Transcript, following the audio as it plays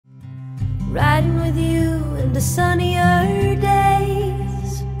riding with you in the sunnier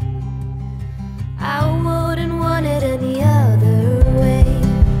days. I wouldn't want it any other way.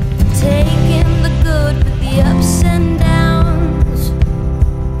 Taking the good with the ups and downs.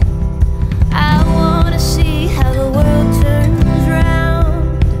 I wanna see how the world turns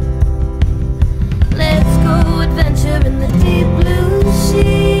round. Let's go adventure in the deep blue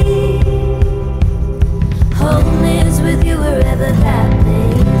sea. Home is with you wherever that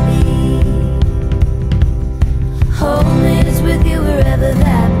may be. Home is with you wherever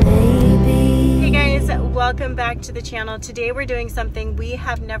that may be. Hey guys, welcome back to the channel. Today we're doing something we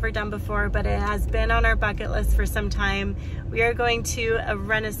have never done before, but it has been on our bucket list for some time. We are going to a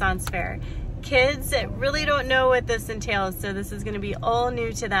Renaissance fair. Kids really don't know what this entails, so this is going to be all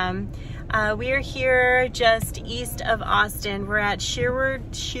new to them. We are here just east of Austin. We're at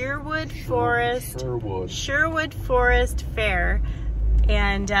Sherwood Forest Faire,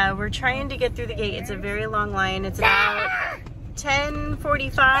 and we're trying to get through the gate. It's a very long line. It's about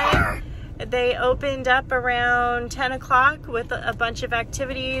 10:45. They opened up around 10 o'clock with a bunch of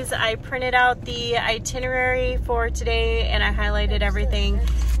activities. I printed out the itinerary for today and I highlighted everything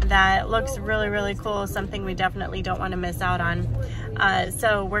that looks really, really cool. Something we definitely don't want to miss out on.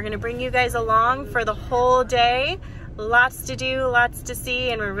 So we're going to bring you guys along for the whole day. Lots to do, lots to see,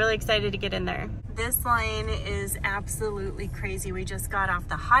 and we're really excited to get in there. This line is absolutely crazy. We just got off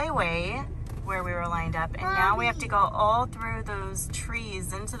the highway where we were lined up, and now we have to go all through those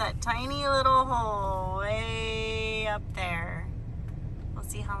trees into that tiny little hole way up there. We'll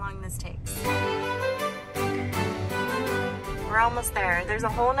see how long this takes. We're almost there. There's a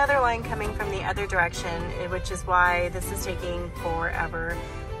whole nother line coming from the other direction, which is why this is taking forever,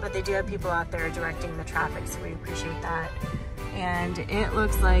 but they do have people out there directing the traffic, so we appreciate that. And it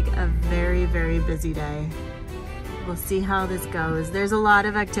looks like a very, very busy day. We'll see how this goes. There's a lot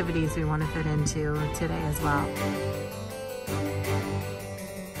of activities we want to fit into today as well.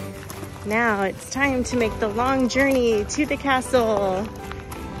 Now it's time to make the long journey to the castle.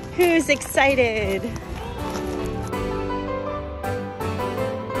 Who's excited?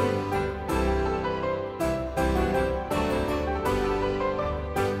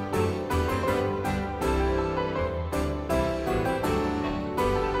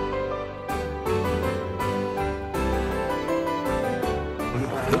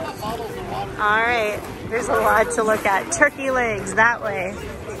 All right, there's a lot to look at. Turkey legs, that way.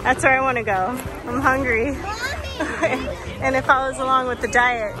 That's where I want to go. I'm hungry. And it follows along with the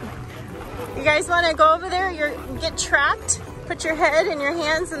diet. You guys want to go over there? Get trapped? Put your head and your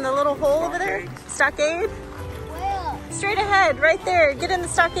hands in the little hole over there. Stockade? Straight ahead, right there. Get in the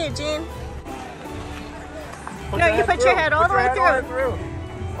stockade, Gene. No, you put your head all the way through.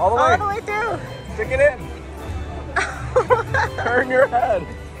 All the way. All the way through. Stick it in. Turn your head.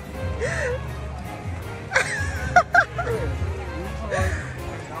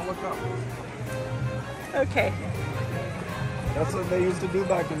 Now look up. Okay. That's what they used to do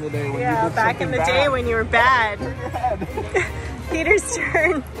back in the day. When yeah, you did back in the bad. day when you were bad. Turn your head. Peter's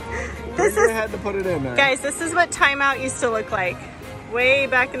turn. Turn your head to put it in there. Guys, this is what timeout used to look like. Way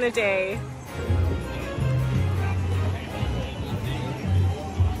back in the day.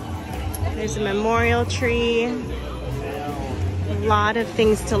 There's a memorial tree. A lot of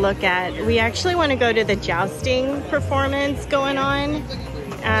things to look at. We actually want to go to the jousting performance going on.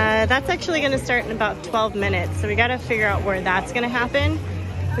 That's actually going to start in about 12 minutes, so we got to figure out where that's going to happen.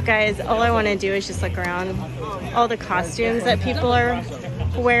 But guys, all I want to do is just look around all the costumes that people are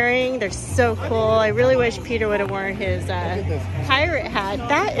wearing. They're so cool. I really wish Peter would have worn his pirate hat.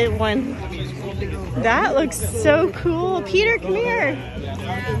 That is one. That looks so cool. Peter, come here.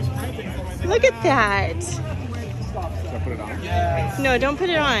 Look at that. Should I put it on? No, don't put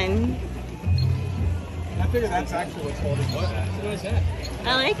it on. I figure that's actually what's holding it.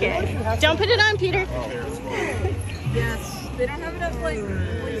 I like it. Don't put it on, Peter. Yes, they don't have enough like.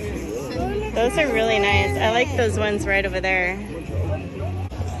 Those are really nice. I like those ones right over there.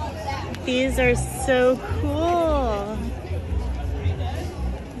 These are so cool.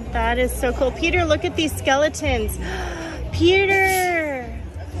 That is so cool. Peter, look at these skeletons. Peter,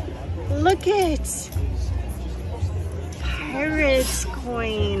 look at pirate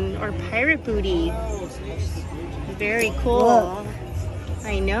coin or pirate booty. Very cool.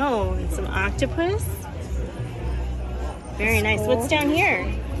 I know. And some octopus. Very nice. What's down here?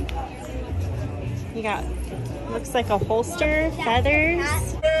 You got, looks like a holster, feathers.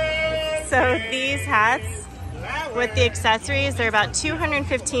 So these hats with the accessories, they're about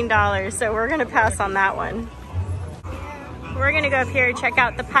 $215. So we're gonna pass on that one. We're gonna go up here, check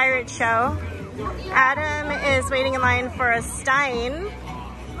out the pirate show. Adam is waiting in line for a stein.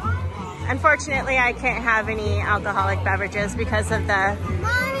 Unfortunately, I can't have any alcoholic beverages because of the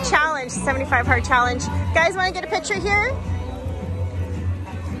challenge, 75 hard challenge. Guys, want to get a picture here?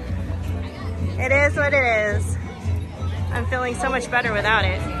 It is what it is. I'm feeling so much better without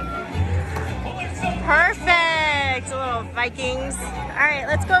it. Perfect! A little Vikings. All right,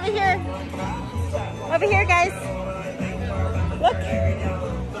 let's go over here. Over here, guys. Look.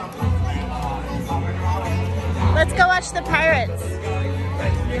 Let's go watch the pirates.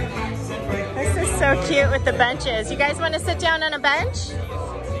 This is so cute with the benches. You guys want to sit down on a bench?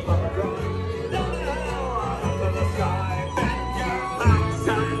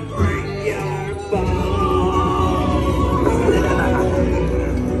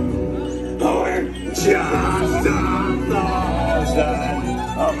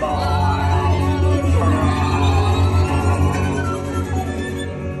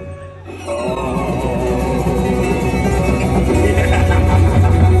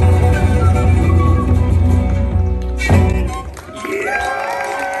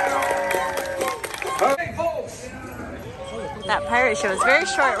 That pirate show is very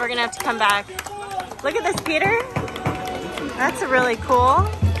short. We're gonna have to come back. Look at this, Peter. That's really cool.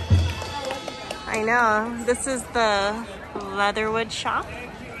 I know. This is the Leatherwood shop.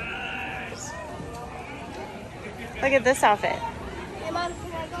 Look at this outfit.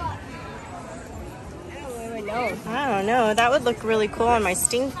 I don't know. That would look really cool on my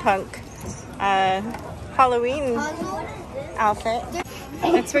steampunk Halloween outfit.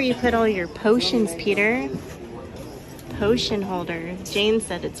 That's where you put all your potions, Peter. Potion holder. Jane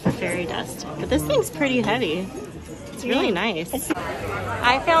said it's for fairy dust, but this thing's pretty heavy. It's really nice.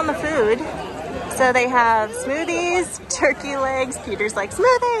 I found the food. So they have smoothies, turkey legs. Peter's like,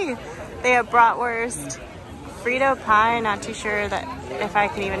 smoothie. They have bratwurst, Frito pie. Not too sure that if I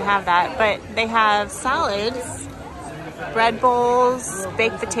can even have that, but they have salads, bread bowls,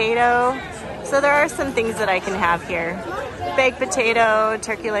 baked potato. So there are some things that I can have here. Baked potato,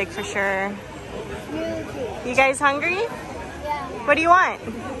 turkey leg for sure. You guys hungry? Yeah. What do you want?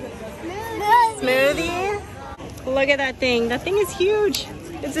 Smoothie? Look at that thing. That thing is huge.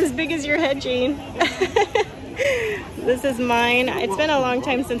 It's as big as your head, Jane. This is mine. It's been a long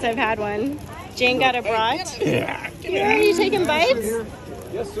time since I've had one. Jane got a brat. Yeah. Are you taking bites?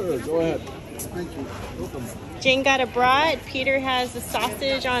 Yes, sir. Go ahead. Thank you. Welcome. Jane got a brat. Peter has the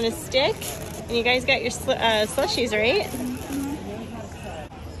sausage on a stick. And you guys got your slushies, right?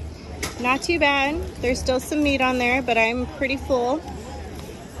 Not too bad. There's still some meat on there, but I'm pretty full.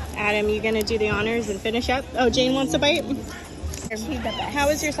 Adam, you gonna do the honors and finish up? Oh, Jane wants a bite? How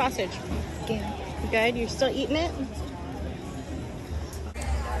was your sausage? Good. Good? You're still eating it?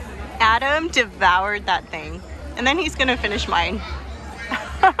 Adam devoured that thing. And then he's gonna finish mine.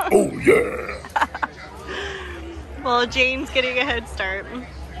 Oh, yeah. Well, Jane's getting a head start.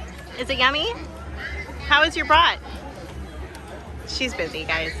 Is it yummy? How was your brat? She's busy,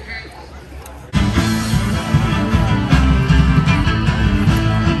 guys.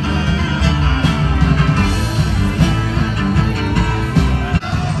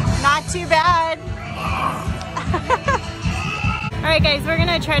 Not too bad. All right, guys, we're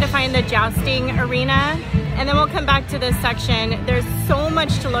gonna try to find the jousting arena and then we'll come back to this section. There's so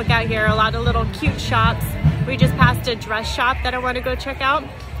much to look out here, a lot of little cute shops. We just passed a dress shop that I want to go check out.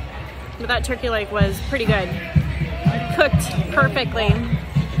 But that turkey leg was pretty good. Cooked perfectly.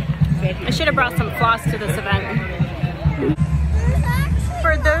 I should have brought some floss to this event.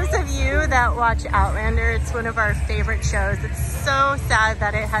 For those of you that watch Outlander, it's one of our favorite shows. It's so sad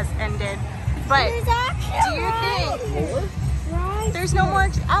that it has ended. But do you think there's no more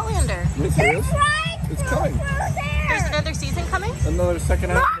Outlander? Yes, there is. It's coming. There's another season coming? Another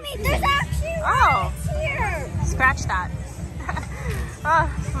second half. Mommy, there's actually rides here. Scratch that. Oh,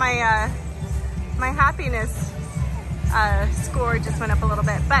 my happiness score just went up a little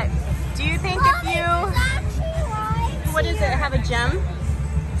bit. But do you think Mommy, if you, what is it, have a gem?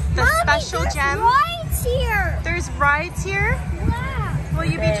 The Mommy, special there's gem? rides here. There's rides here? Yeah. Will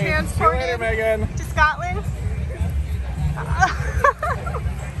you be transported See you later, Megan. to Scotland?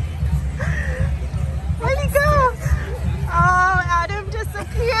 Where'd he go? Oh, Adam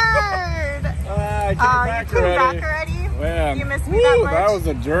disappeared. I came Oh, back you came already. back already? Man. You missed me that much? That was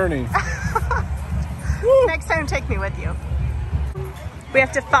a journey. Next time, take me with you. We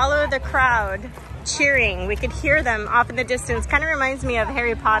have to follow the crowd cheering. We could hear them off in the distance. Kind of reminds me of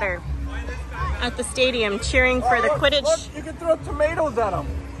Harry Potter at the stadium cheering for the Quidditch. Look, you can throw tomatoes at them.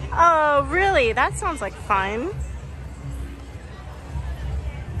 Oh, really? That sounds like fun.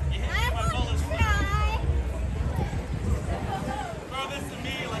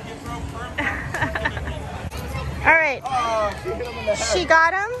 All right. Oh, she hit him in the head. She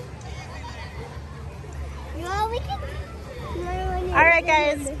got him? All right,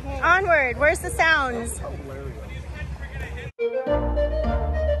 guys, onward. Where's the sounds?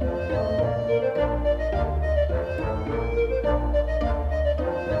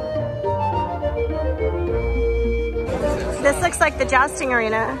 This looks like the jousting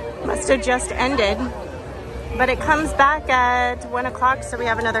arena. Must have just ended. But it comes back at 1 o'clock, so we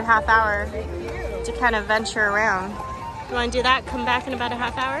have another half hour to kind of venture around. You want to do that? Come back in about a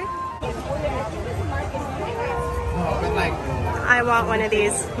half hour? I want one of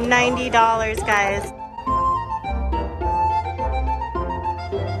these. $90, guys.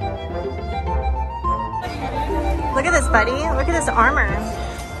 Look at this, buddy. Look at this armor.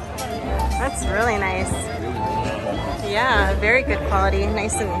 That's really nice. Yeah, very good quality.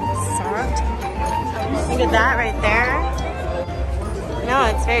 Nice and soft. Look at that right there. No,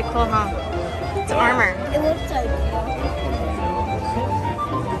 it's very cool, huh? It's armor. It looks like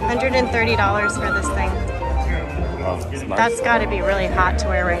 $130 for this thing. That's got to be really hot to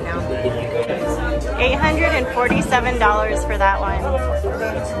wear right now. $847 for that one.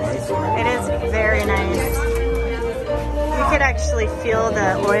 It is very nice. You could actually feel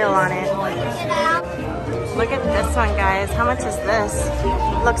the oil on it. Look at this one, guys. How much is this?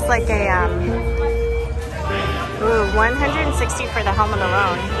 Looks like a, ooh, $160 for the helmet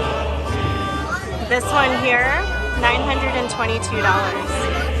alone. This one here,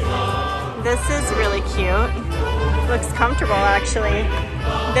 $922. This is really cute. Looks comfortable, actually.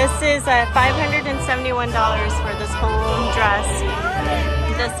 This is $571 for this whole dress.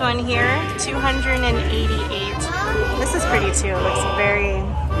 This one here, $288. This is pretty too. It looks very,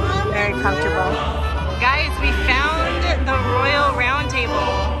 very comfortable. Guys, we found the Royal Round Table.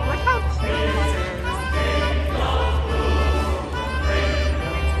 Look how cute this is.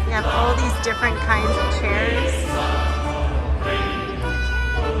 We have all these different kinds of chairs.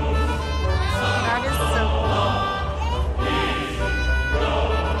 That is so cool.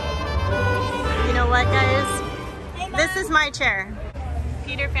 You know what, guys? This is my chair.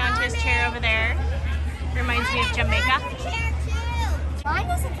 Peter found his chair over there. Reminds me of Jamaica. mine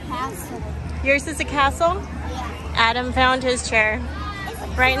is a castle. Yours is a castle? Yeah. Adam found his chair.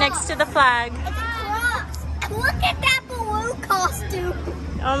 Right next to the flag. It's a cross. Look at that balloon costume.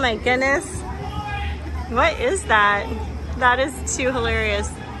 Oh my goodness. What is that? That is too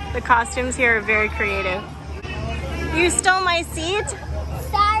hilarious. The costumes here are very creative. You stole my seat?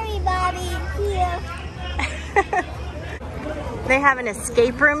 Sorry, Bobby. Here. They have an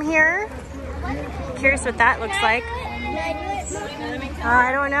escape room here. Curious what that looks like.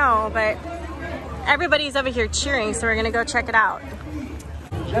 I don't know, but everybody's over here cheering, so we're gonna go check it out.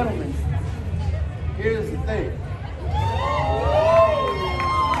 Gentlemen, here's the thing.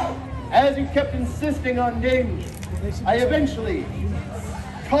 As you kept insisting on danger, I eventually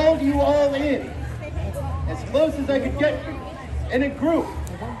called you all in, as close as I could get you, in a group,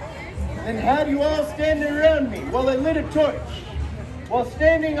 and had you all standing around me while I lit a torch, while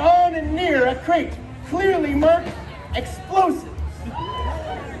standing on and near a crate clearly marked explosives.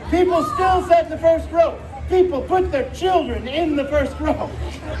 People still sat in the first row. People put their children in the first row.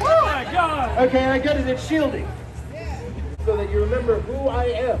 Oh my God! Okay, I got it. It's shielding. So that you remember who I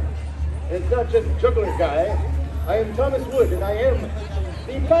am. It's not just juggler guy. I am Thomas Wood, and I am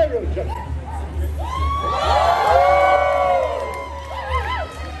the pyro juggler.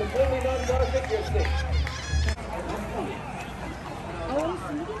 Completely non-toxic, you're safe.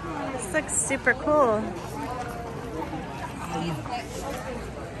 This looks super cool.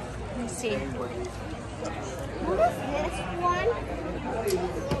 Let me see. What is this one?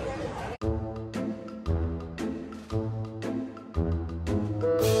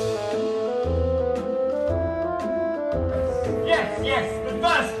 Yes, but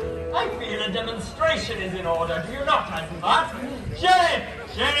first, I feel a demonstration is in order. Do you not, Eisenbart?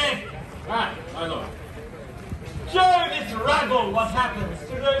 Sheriff! Aye, my lord. Show this rabble what happens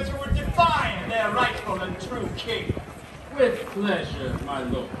to those who would defy their rightful and true king. With pleasure, my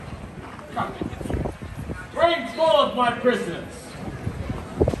lord. Come. Bring forth my prisoners.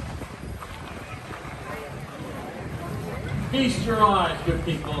 Feast your eyes, good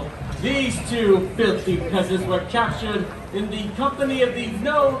people. These two filthy peasants were captured in the company of the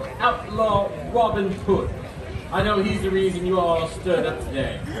known outlaw Robin Hood. I know he's the reason you all stood up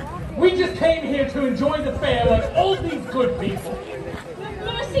today. We just came here to enjoy the fair like all these good people.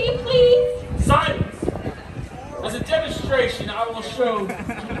 Mercy, please! Silence! As a demonstration, I will show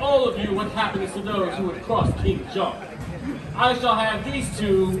to all of you what happens to those who would cross King John. I shall have these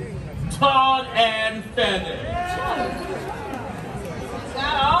two tarred and feathered. Is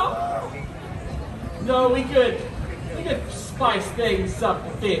that all? No, we could spice things up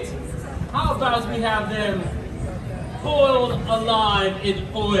a bit. How about we have them boiled alive in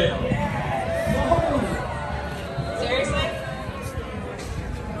oil? Seriously?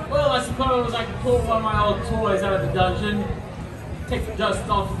 Well, I suppose I can pull one of my old toys out of the dungeon, take the dust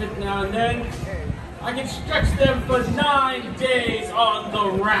off of it now and then. I can stretch them for 9 days on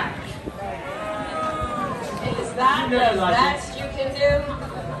the rack. Is that the best you can do?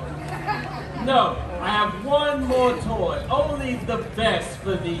 No, I have one more toy, only the best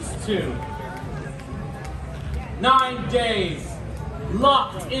for these two. 9 days,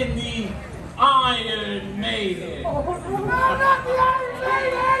 locked in the Iron Maiden. No, not the Iron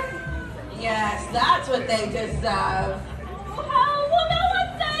Maiden! Yes, that's what they deserve. Oh, will no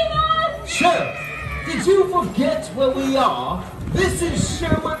one save us? Sheriff, did you forget where we are? This is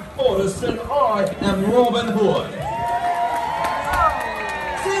Sherwood Forest Faire, and I am Robin Hood.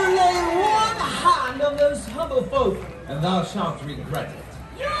 So lay one hand on those humble folk, and thou shalt regret it.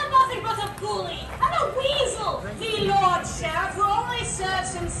 You are nothing but a bully and a weasel. The Lord Sheriff who only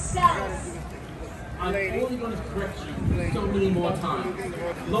serves himself. I'm only going to correct you so many more times.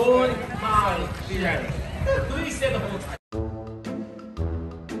 Lord High Sheriff. Please say the whole time.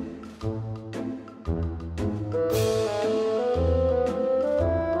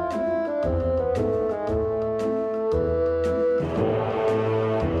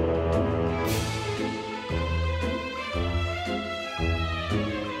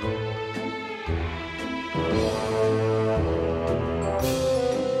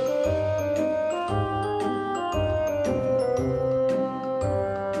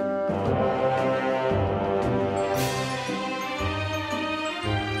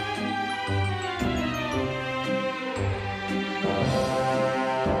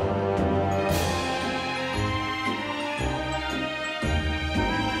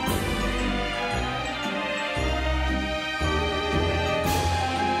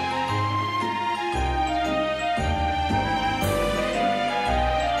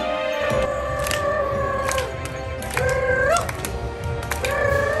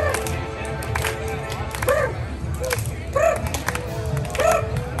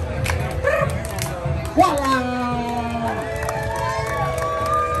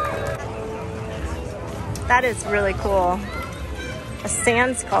 That is really cool. A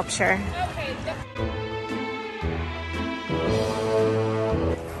sand sculpture.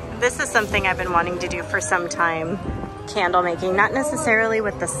 This is something I've been wanting to do for some time. Candle making, not necessarily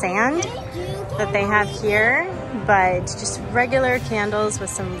with the sand that they have here, but just regular candles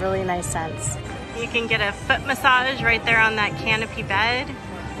with some really nice scents. You can get a foot massage right there on that canopy bed.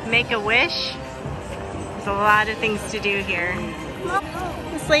 Make a wish. There's a lot of things to do here.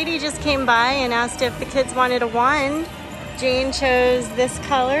 This lady just came by and asked if the kids wanted a wand. Jane chose this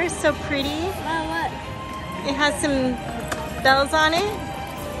color, so pretty. What? It has some bells on it,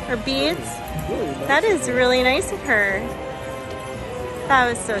 or beads. That is really nice of her. That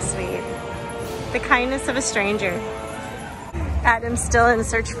was so sweet. The kindness of a stranger. Adam's still in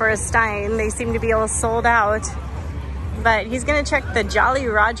search for a stein. They seem to be all sold out. But he's gonna check the Jolly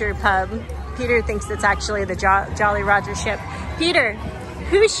Roger pub. Peter thinks it's actually the Jolly Roger ship. Peter,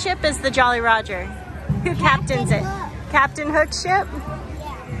 whose ship is the Jolly Roger? Who captains it? Captain Hook's ship?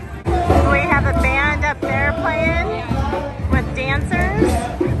 We have a band up there playing with dancers.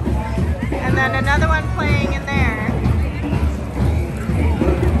 And then another one playing in there.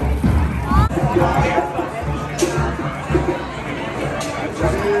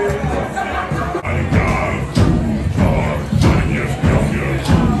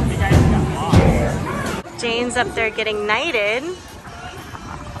 Jane's up there getting knighted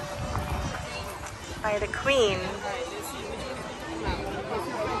by the queen.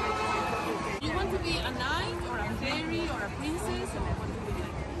 You want to be a knight or a fairy or a princess? Or I want to be a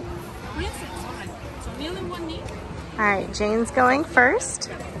princess. All right. So kneel in one knee. All right, Jane's going first.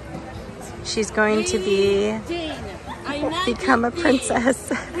 She's going to be become a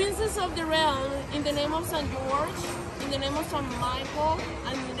princess. Princess of the realm, in the name of St. George, in the name of St. Michael,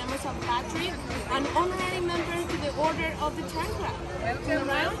 and in the name of St. Patrick, an honorary member to the Order of the Chancla. Turn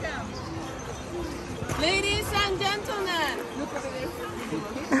around. Ladies and gentlemen,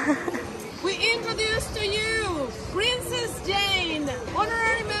 we introduce to you Princess Jane,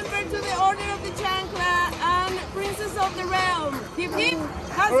 honorary member to the Order of the Chancla and Princess of the Realm. Hip hip,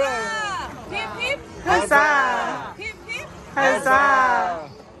 huzzah! Hip hip, Huzzah! Hip hip, Huzzah!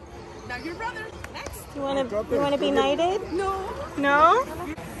 Now your brother, next. You want to be knighted? No. No?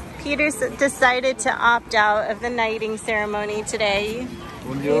 Peter decided to opt out of the knighting ceremony today.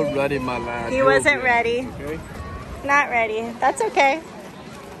 When you're ready, my lad. He wasn't ready. Okay. Not ready. That's okay.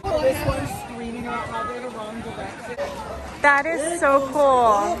 This one's screaming out how they're in the wrong direction. That is so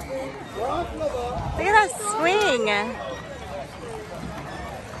cool. Look at that swing.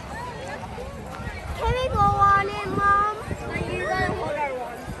 Can we go on it, Mom? Like you gotta hold our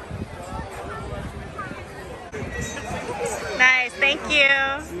one. Nice, thank you.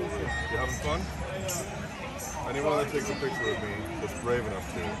 You having fun? Anyone that takes a picture with me that's brave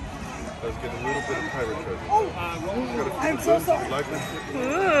enough to, let's get a little bit of pirate treasure. I'm so sorry. Like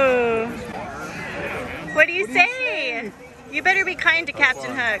Ooh. What do you say? You better be kind to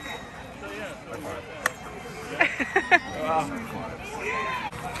Captain Hook.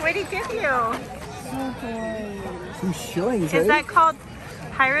 What did he give you? Some shillings, Is that called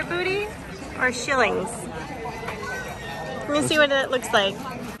pirate booty or shillings? Let me see what it looks like.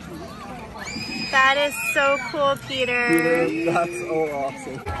 That is so cool, Peter. Peter, that's so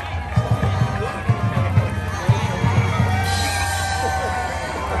awesome.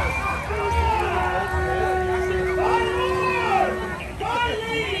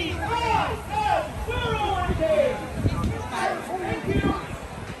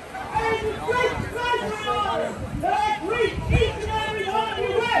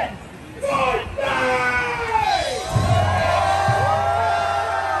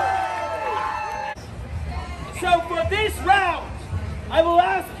 So for this round, I will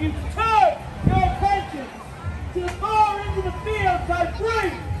ask you to turn your attention to the far end of the field as I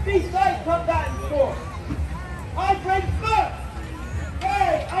bring these light combatants forth. I bring first,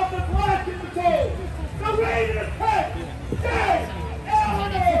 Jay of the black and the gold, the rain of the pen, Jay,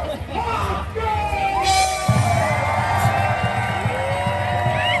 Eleanor,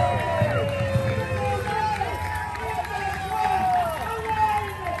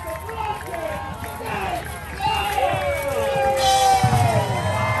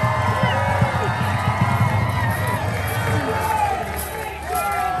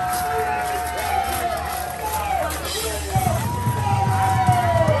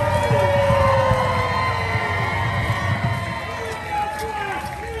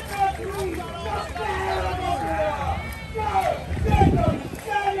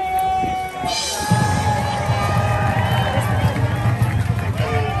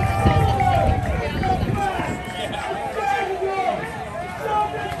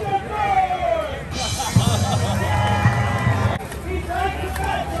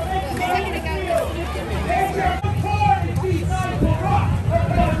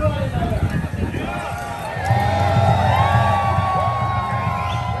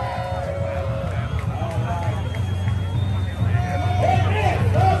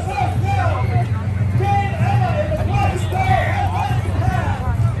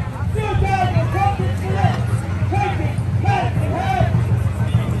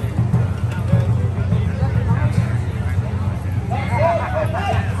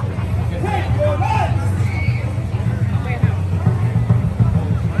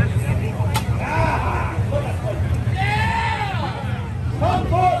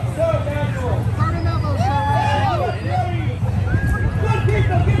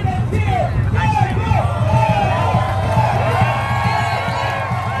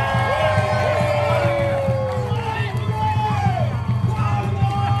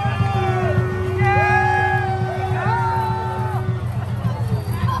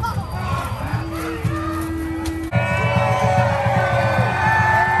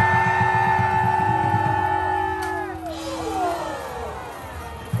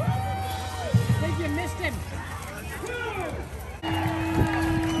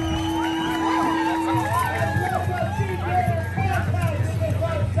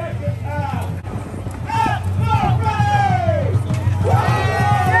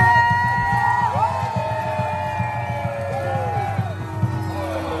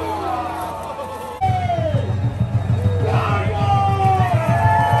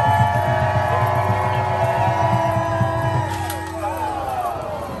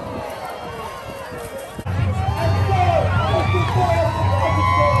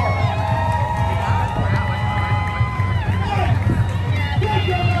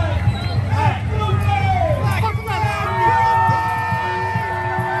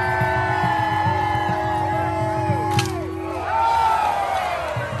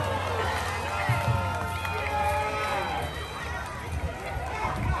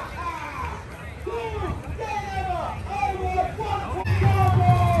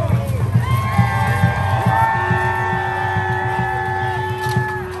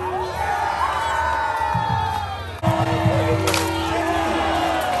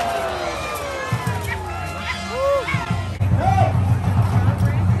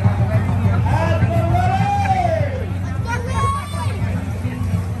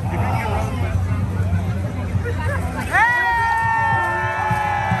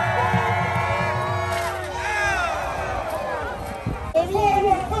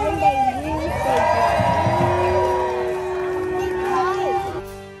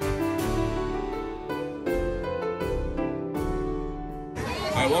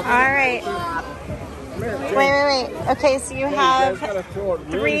 right. Wait. Okay, so you have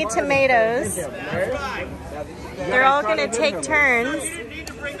 3 tomatoes. They're all gonna take turns.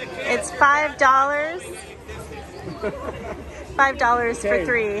 It's $5. $5 for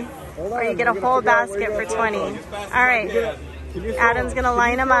 3. Or you get a whole basket for 20. All right. Adam's gonna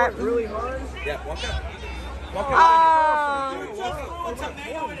line them up. Oh!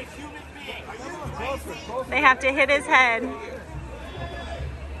 They have to hit his head.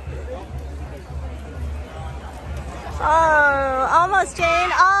 Oh, almost, Jane.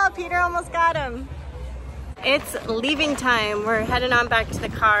 Oh, Peter almost got him. It's leaving time. We're heading on back to the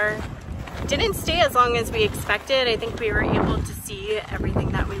car. Didn't stay as long as we expected. I think we were able to see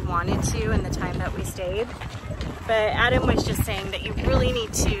everything that we wanted to in the time that we stayed. But Adam was just saying that you really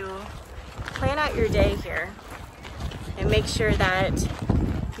need to plan out your day here and make sure that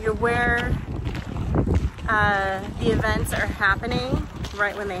you're where the events are happening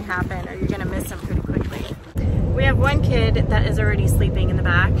right when they happen, or you're gonna miss them pretty quickly. We have one kid that is already sleeping in the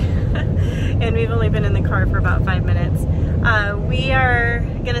back and we've only been in the car for about 5 minutes. We are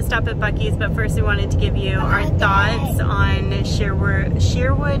gonna stop at Buc-ee's, but first we wanted to give you our thoughts on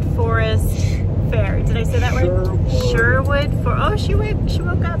Sherwood Forest Faire. Did I say that right? Sherwood Forest. Oh, she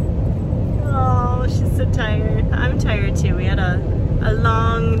woke up. Oh, she's so tired. I'm tired too. We had a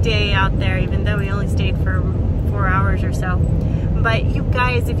long day out there, even though we only stayed for 4 hours or so. But you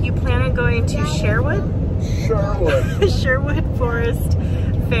guys, if you plan on going to Sherwood Forest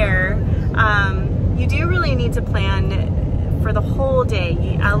Faire, you do really need to plan for the whole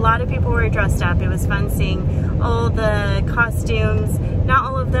day. A lot of people were dressed up. It was fun seeing all the costumes. Not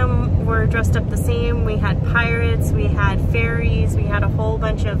all of them were dressed up the same. We had pirates, we had fairies, we had a whole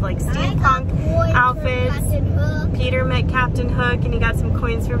bunch of like steampunk outfits. Peter met Captain Hook and he got some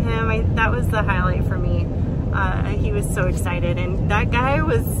coins from him. That was the highlight for me. He was so excited, and that guy he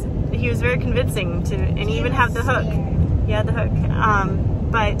was very convincing and he even had the hook. He had the hook.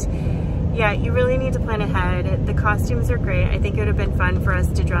 But yeah, you really need to plan ahead. The costumes are great. I think it would have been fun for us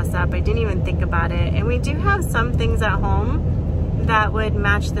to dress up. I didn't even think about it. And we do have some things at home that would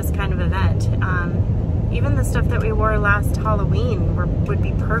match this kind of event. Even the stuff that we wore last Halloween would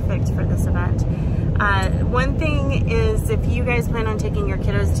be perfect for this event. One thing is, if you guys plan on taking your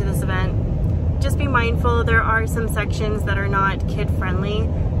kiddos to this event, just be mindful. There are some sections that are not kid-friendly.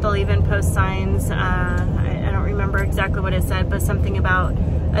 They'll even post signs. I don't remember exactly what it said, but something about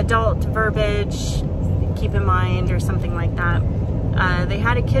adult verbiage, keep in mind, or something like that. They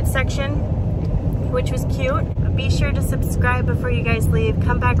had a kids section, which was cute. Be sure to subscribe before you guys leave.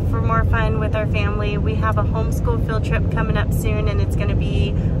 Come back for more fun with our family. We have a homeschool field trip coming up soon, and it's gonna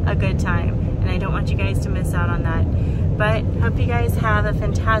be a good time. And I don't want you guys to miss out on that. But hope you guys have a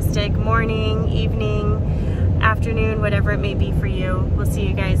fantastic morning, evening, afternoon, whatever it may be for you. We'll see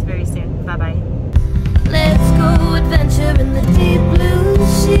you guys very soon. Bye-bye.